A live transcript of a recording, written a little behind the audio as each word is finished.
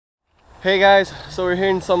Hey guys, so we're here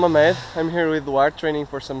in São Mamede. I'm here with Duarte training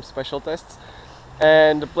for some special tests,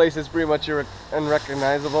 and the place is pretty much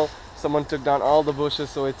unrecognizable. Someone took down all the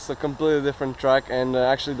bushes, so it's a completely different track, and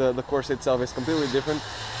actually the course itself is completely different.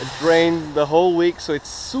 It rained the whole week, so it's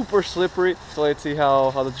super slippery. So let's see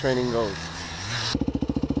how the training goes.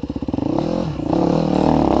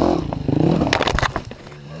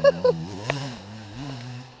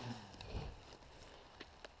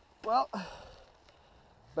 Well,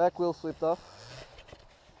 back wheel slipped off.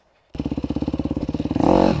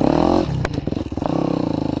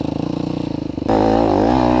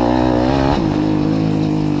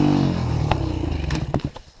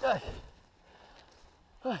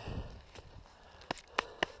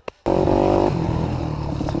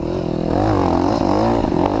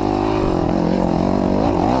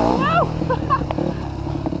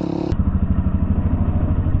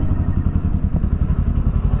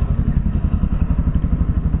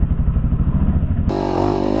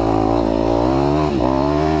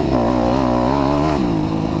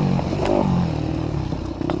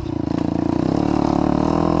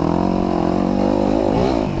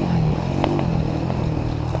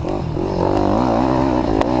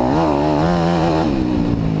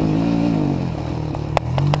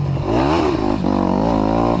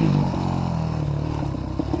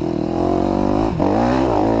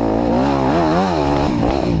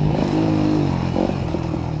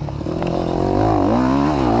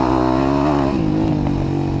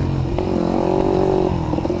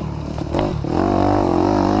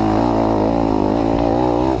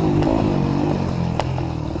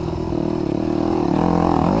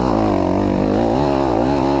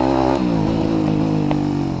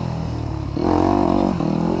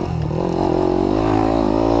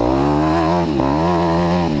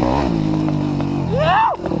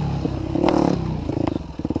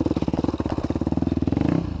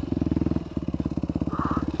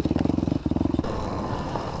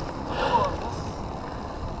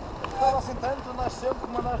 Tanto, nós sempre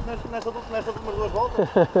nesta últimas duas voltas,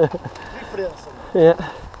 diferença. Yeah.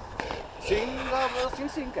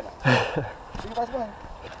 Sim, cara. Sim, faz bem.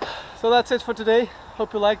 So that's it for today.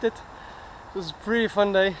 Hope you liked it. It was a pretty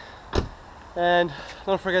fun day. And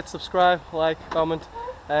don't forget to subscribe, like, comment,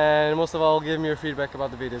 and most of all, give me your feedback about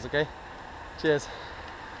the videos, okay? Cheers.